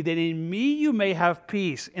spoken to me, that in me you may have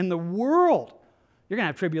peace. In the world, you're going to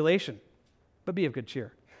have tribulation, but be of good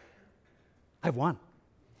cheer. I've won.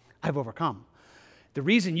 I've overcome. The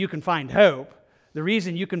reason you can find hope, The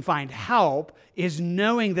reason you can find help is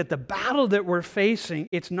knowing that the battle that we're facing,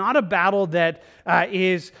 it's not a battle that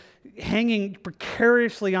is hanging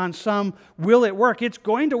precariously on some will it work. It's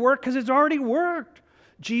going to work because it's already worked.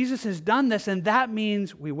 Jesus has done this, and that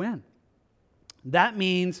means we win. That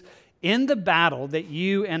means in the battle that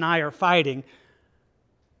you and I are fighting,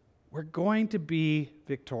 we're going to be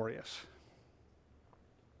victorious.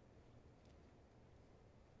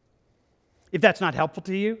 If that's not helpful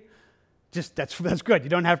to you, just that's good. You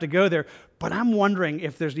don't have to go there. But I'm wondering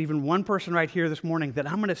if there's even one person right here this morning that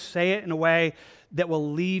I'm going to say it in a way that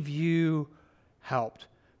will leave you helped.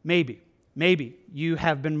 Maybe you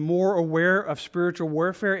have been more aware of spiritual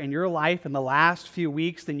warfare in your life in the last few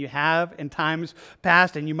weeks than you have in times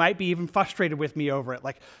past, and you might be even frustrated with me over it.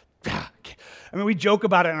 We joke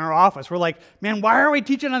about it in our office. We're like, man, why are we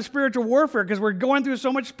teaching on spiritual warfare? Because we're going through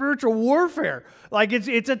so much spiritual warfare.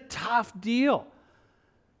 It's a tough deal.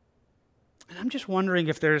 And I'm just wondering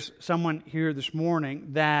if there's someone here this morning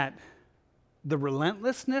that the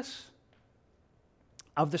relentlessness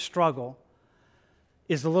of the struggle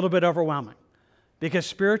is a little bit overwhelming, because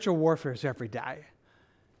spiritual warfare is every day.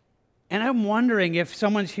 And I'm wondering if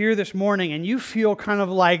someone's here this morning and you feel kind of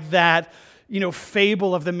like that,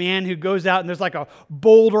 fable of the man who goes out and there's like a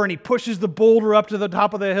boulder and he pushes the boulder up to the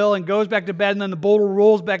top of the hill and goes back to bed, and then the boulder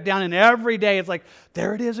rolls back down, and every day it's like,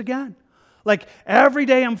 there it is again. Every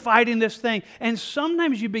day I'm fighting this thing. And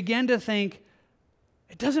sometimes you begin to think,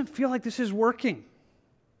 it doesn't feel like this is working.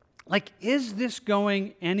 Is this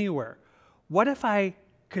going anywhere? What if I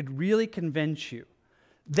could really convince you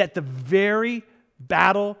that the very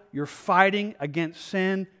battle you're fighting against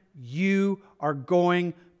sin, you are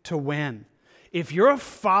going to win? If you're a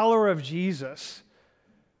follower of Jesus,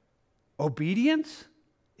 obedience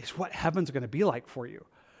is what heaven's going to be like for you.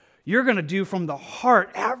 You're going to do from the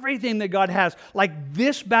heart everything that God has.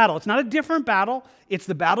 This battle, it's not a different battle. It's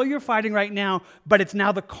the battle you're fighting right now, but it's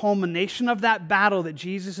now the culmination of that battle that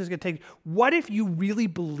Jesus is going to take. What if you really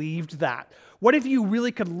believed that? What if you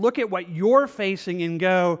really could look at what you're facing and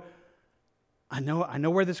go, I know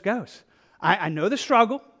where this goes. I know the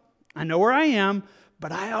struggle. I know where I am,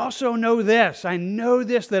 but I also know this. I know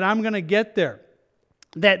this, that I'm going to get there.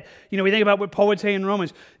 That, we think about what Paul would say in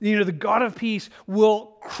Romans, the God of peace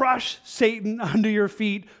will crush Satan under your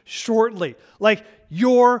feet shortly.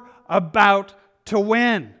 You're about to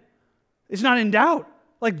win. It's not in doubt.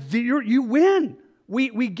 You win.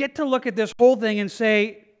 We get to look at this whole thing and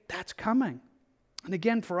say, that's coming. And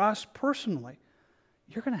again, for us personally,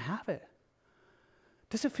 you're going to have it.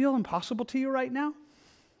 Does it feel impossible to you right now?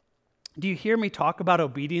 Do you hear me talk about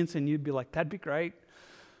obedience and you'd be like, that'd be great?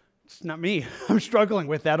 It's not me. I'm struggling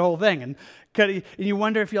with that whole thing. And you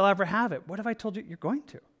wonder if you'll ever have it. What if I told you you're going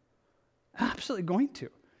to? Absolutely going to.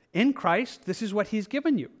 In Christ, this is what He's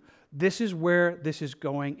given you. This is where this is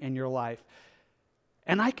going in your life.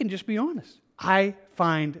 And I can just be honest. I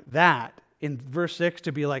find that in verse 6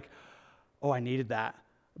 to be like, oh, I needed that.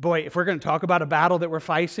 Boy, if we're going to talk about a battle that we're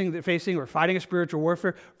fighting a spiritual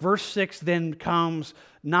warfare, verse 6 then comes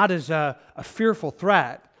not as a fearful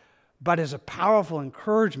threat, but as a powerful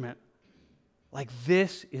encouragement.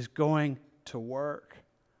 This is going to work.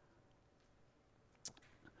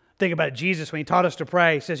 Think about it. Jesus, when He taught us to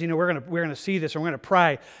pray, He says, we're going to see this, and we're going to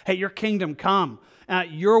pray, hey, your kingdom come.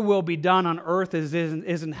 Your will be done on earth as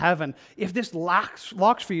is in heaven. If this locks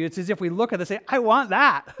for you, it's as if we look at it and say, I want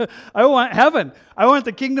that. I want heaven. I want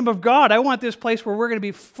the kingdom of God. I want this place where we're going to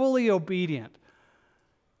be fully obedient.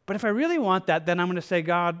 But if I really want that, then I'm going to say,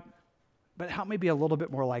 God, but help me be a little bit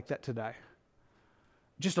more like that today.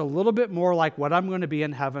 Just a little bit more like what I'm going to be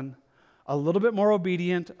in heaven, a little bit more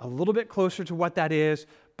obedient, a little bit closer to what that is,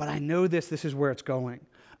 but I know this is where it's going.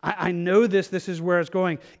 I know this is where it's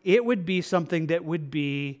going. It would be something that would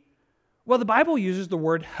be, the Bible uses the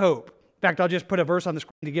word hope. In fact, I'll just put a verse on the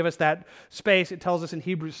screen to give us that space. It tells us in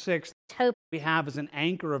Hebrews 6, hope we have as an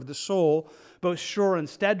anchor of the soul, both sure and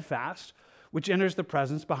steadfast, which enters the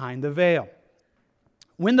presence behind the veil.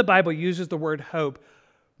 When the Bible uses the word hope,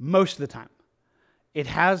 most of the time, it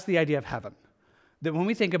has the idea of heaven. That when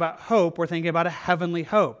we think about hope, we're thinking about a heavenly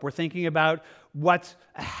hope. We're thinking about what's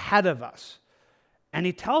ahead of us. And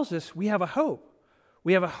He tells us we have a hope.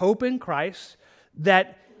 We have a hope in Christ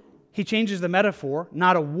that He changes the metaphor,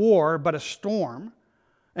 not a war, but a storm.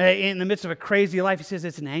 In the midst of a crazy life, He says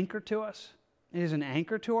it's an anchor to us. It is an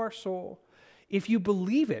anchor to our soul. If you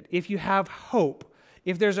believe it, if you have hope,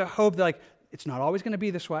 if there's a hope that it's not always going to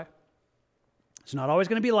be this way. It's not always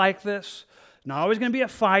going to be like this. It's not always going to be a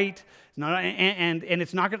fight.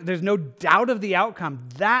 It's not. There's no doubt of the outcome.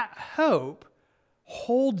 That hope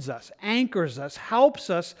holds us, anchors us, helps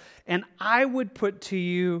us, and I would put to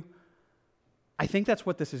you, I think that's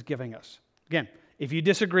what this is giving us. Again, if you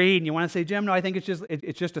disagree and you want to say, Jim, no, I think it's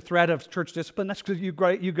just a thread of church discipline, that's because you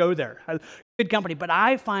go there. Good company. But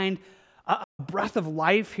I find a breath of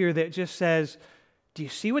life here that just says, do you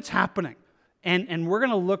see what's happening? And we're going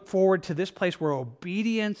to look forward to this place where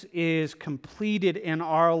obedience is completed in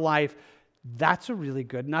our life. That's a really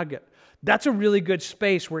good nugget. That's a really good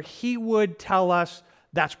space where he would tell us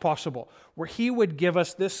that's possible, where he would give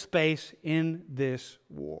us this space in this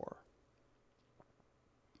war.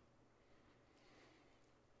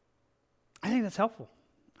 I think that's helpful.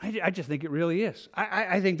 I just think it really is.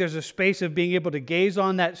 I think there's a space of being able to gaze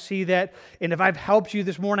on that, see that, and if I've helped you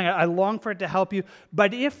this morning, I long for it to help you.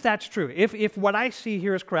 But if that's true, if what I see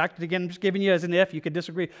here is correct, and again, I'm just giving you as an if, you could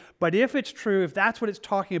disagree, but if it's true, if that's what it's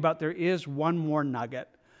talking about, there is one more nugget.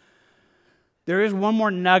 There is one more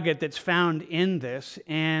nugget that's found in this,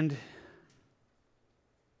 and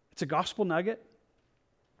it's a gospel nugget.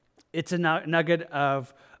 It's a nugget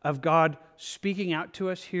of God speaking out to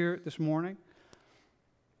us here this morning.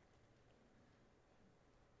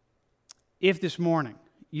 If this morning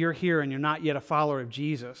you're here and you're not yet a follower of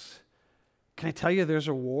Jesus, can I tell you there's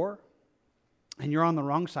a war and you're on the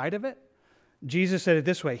wrong side of it? Jesus said it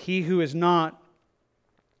this way, he who is not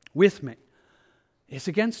with me is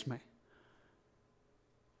against me.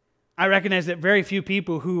 I recognize that very few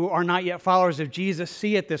people who are not yet followers of Jesus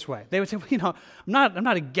see it this way. They would say, well, I'm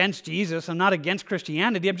not against Jesus. I'm not against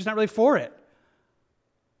Christianity. I'm just not really for it.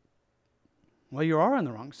 Well, you are on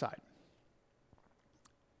the wrong side.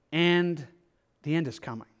 And the end is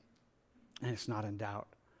coming. And it's not in doubt.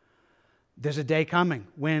 There's a day coming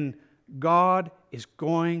when God is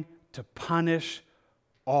going to punish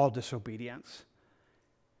all disobedience.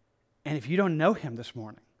 And if you don't know him this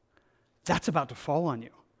morning, that's about to fall on you.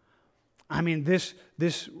 I mean, this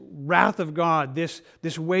wrath of God, this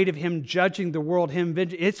weight of him judging the world,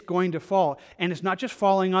 it's going to fall. And it's not just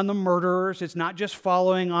falling on the murderers. It's not just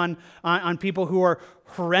falling on people who are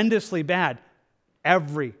horrendously bad.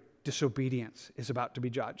 Every disobedience is about to be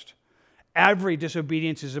judged. Every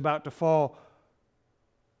disobedience is about to fall.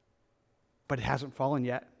 But it hasn't fallen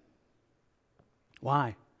yet.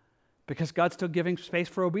 Why? Because God's still giving space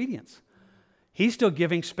for obedience. He's still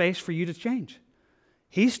giving space for you to change.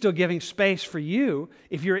 He's still giving space for you,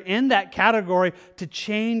 if you're in that category, to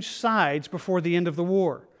change sides before the end of the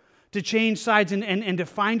war. To change sides and to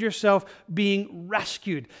find yourself being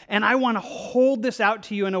rescued. And I want to hold this out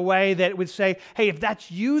to you in a way that would say, hey, if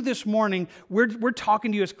that's you this morning, we're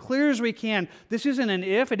talking to you as clear as we can. This isn't an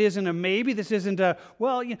if, it isn't a maybe, this isn't a,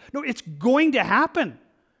 well, no, it's going to happen.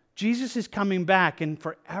 Jesus is coming back, and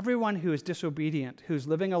for everyone who is disobedient, who's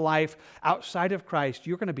living a life outside of Christ,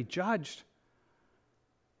 you're going to be judged.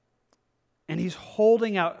 And he's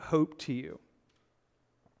holding out hope to you.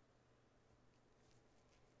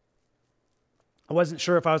 I wasn't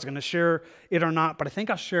sure if I was going to share it or not, but I think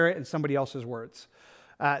I'll share it in somebody else's words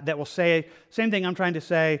that will say, same thing I'm trying to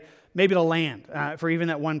say, maybe it'll land for even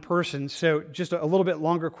that one person. So just a little bit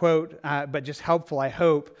longer quote, but just helpful, I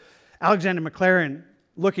hope. Alexander McLaren,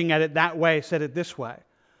 looking at it that way, said it this way.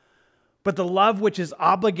 But the love which is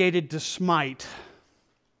obligated to smite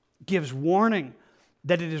gives warning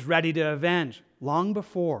that it is ready to avenge long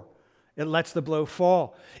before it lets the blow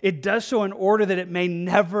fall. It does so in order that it may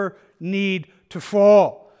never need to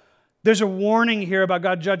fall. There's a warning here about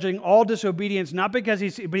God judging all disobedience, not because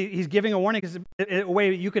he's giving a warning, because a way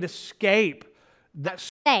that you could escape that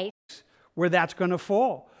space where that's going to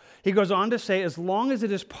fall. He goes on to say, as long as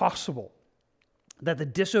it is possible that the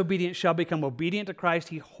disobedient shall become obedient to Christ,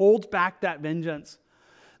 he holds back that vengeance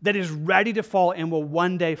that is ready to fall and will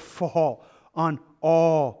one day fall on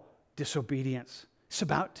all disobedience. It's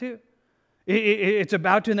about to. It's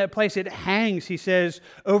about to in that place. It hangs, he says,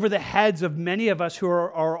 over the heads of many of us who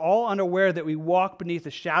are all unaware that we walk beneath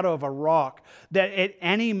the shadow of a rock that at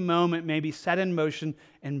any moment may be set in motion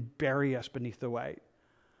and bury us beneath the weight.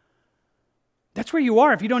 That's where you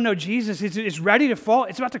are. If you don't know Jesus, it's ready to fall.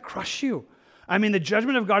 It's about to crush you. I mean, the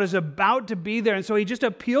judgment of God is about to be there. And so he just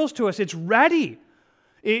appeals to us. It's ready.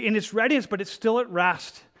 In its readiness, but it's still at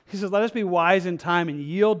rest. He says, let us be wise in time and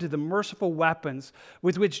yield to the merciful weapons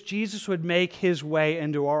with which Jesus would make his way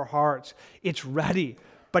into our hearts. It's ready,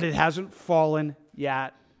 but it hasn't fallen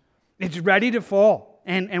yet. It's ready to fall,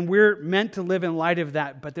 and we're meant to live in light of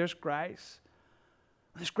that, but there's grace.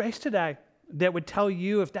 There's grace today that would tell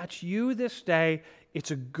you, if that's you this day,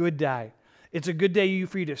 it's a good day. It's a good day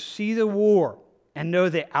for you to see the war and know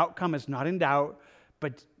the outcome is not in doubt,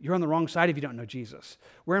 but you're on the wrong side if you don't know Jesus.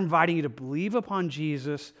 We're inviting you to believe upon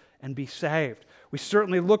Jesus and be saved. We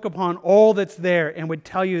certainly look upon all that's there and would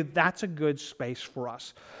tell you that's a good space for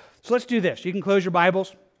us. So let's do this. You can close your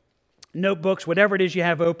Bibles. notebooks, whatever it is you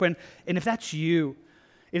have open. And if that's you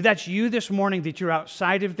this morning, that you're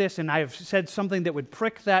outside of this, and I have said something that would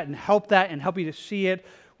prick that and help you to see it,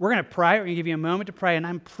 we're going to pray. We're going to give you a moment to pray, and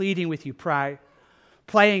I'm pleading with you, pray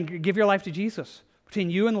and give your life to Jesus. Between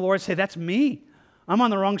you and the Lord, say, that's me. I'm on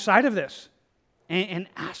the wrong side of this. And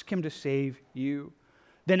ask Him to save you.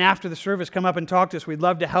 Then after the service, come up and talk to us. We'd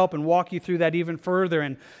love to help and walk you through that even further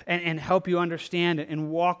and help you understand it and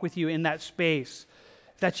walk with you in that space.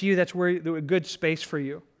 If that's you, that's where a good space for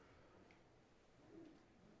you.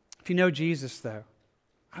 If you know Jesus, though,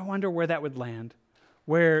 I wonder where that would land,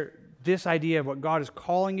 where this idea of what God is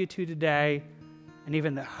calling you to today and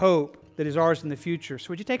even the hope that is ours in the future. So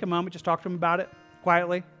would you take a moment, just talk to Him about it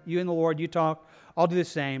quietly? You and the Lord, you talk. I'll do the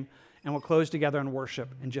same, and we'll close together in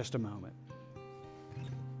worship in just a moment.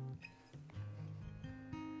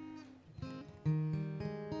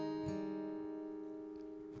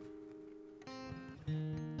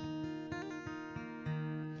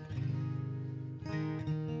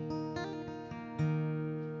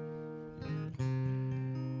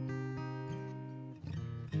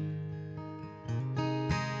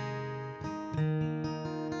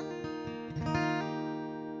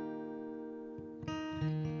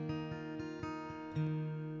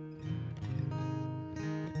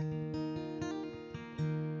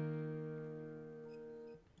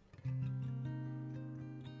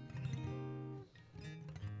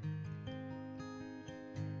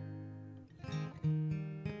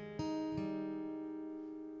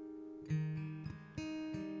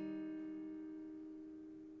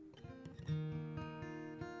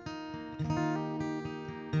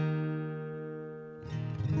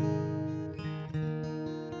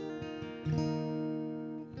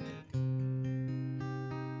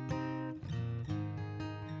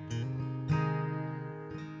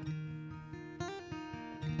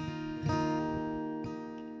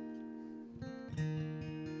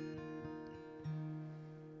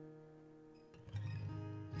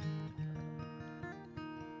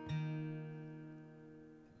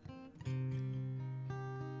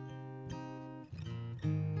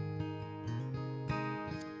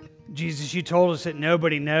 Jesus, you told us that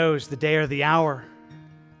nobody knows the day or the hour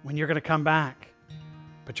when you're going to come back,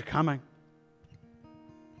 but you're coming.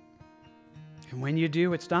 And when you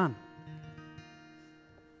do, it's done.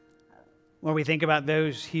 Lord, we think about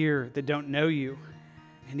those here that don't know you,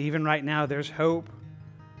 and even right now, there's hope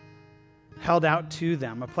held out to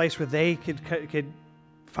them, a place where they could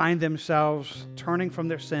find themselves turning from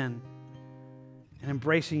their sin and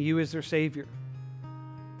embracing you as their Savior.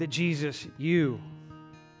 That Jesus, you,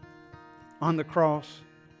 on the cross,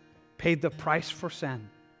 paid the price for sin,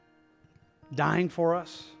 dying for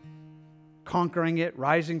us, conquering it,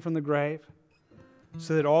 rising from the grave,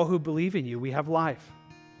 so that all who believe in you, we have life.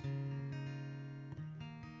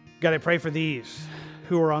 God, I pray for these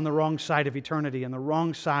who are on the wrong side of eternity and the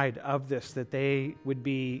wrong side of this, that they would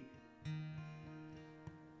be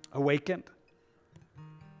awakened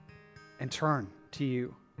and turn to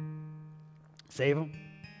you. Save them.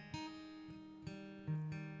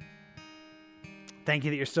 Thank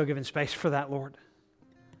you that you're still giving space for that, Lord.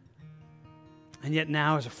 And yet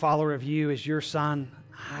now, as a follower of you, as your son,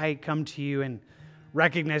 I come to you and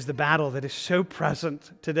recognize the battle that is so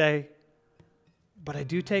present today. But I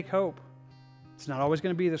do take hope. It's not always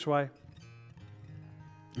going to be this way.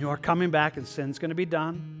 You are coming back and sin's going to be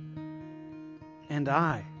done. And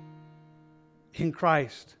I, in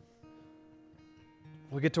Christ,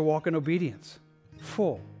 will get to walk in obedience,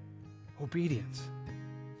 full obedience.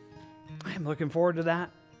 I am looking forward to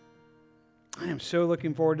that. I am so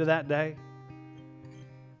looking forward to that day.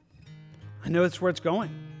 I know that's where it's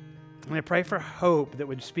going. And I pray for hope that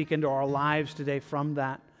would speak into our lives today from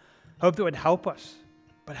that. Hope that would help us,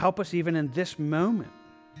 but help us even in this moment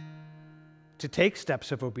to take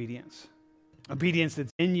steps of obedience. Obedience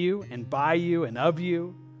that's in you and by you and of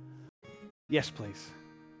you. Yes, please.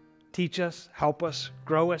 Teach us, help us,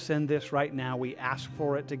 grow us in this right now. We ask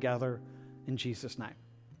for it together in Jesus' name.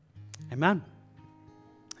 Amen.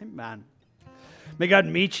 Amen. May God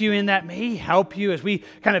meet you in that. May He help you as we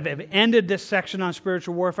kind of have ended this section on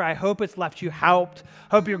spiritual warfare. I hope it's left you helped.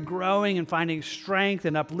 Hope you're growing and finding strength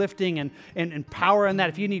and uplifting and power in that.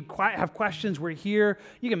 If you have questions, we're here.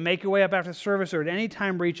 You can make your way up after the service or at any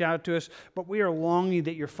time reach out to us. But we are longing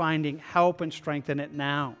that you're finding help and strength in it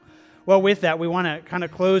now. Well, with that, we want to kind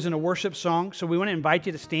of close in a worship song. So we want to invite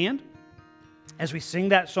you to stand as we sing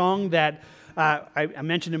that song that I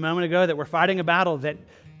mentioned a moment ago, that we're fighting a battle that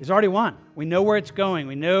is already won. We know where it's going.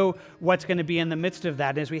 We know what's going to be in the midst of that.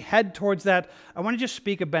 And as we head towards that, I want to just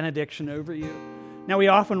speak a benediction over you. Now, we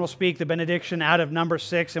often will speak the benediction out of number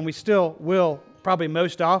 6, and we still will probably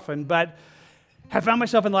most often, but have found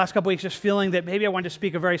myself in the last couple weeks just feeling that maybe I want to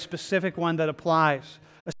speak a very specific one that applies.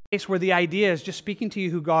 A space where the idea is just speaking to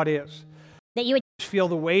you who God is. That you would feel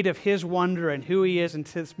the weight of His wonder and who He is. And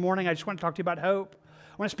this morning, I just want to talk to you about hope.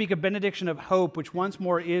 I want to speak a benediction of hope, which once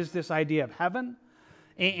more is this idea of heaven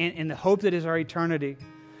and the hope that is our eternity.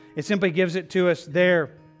 It simply gives it to us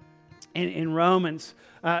there in Romans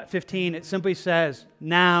 15. It simply says,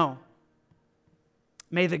 now,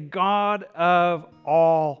 may the God of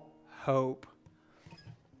all hope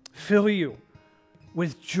fill you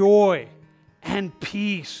with joy and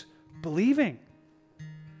peace, believing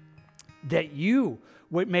that you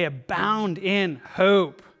may abound in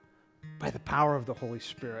hope by the power of the Holy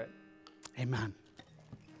Spirit. Amen.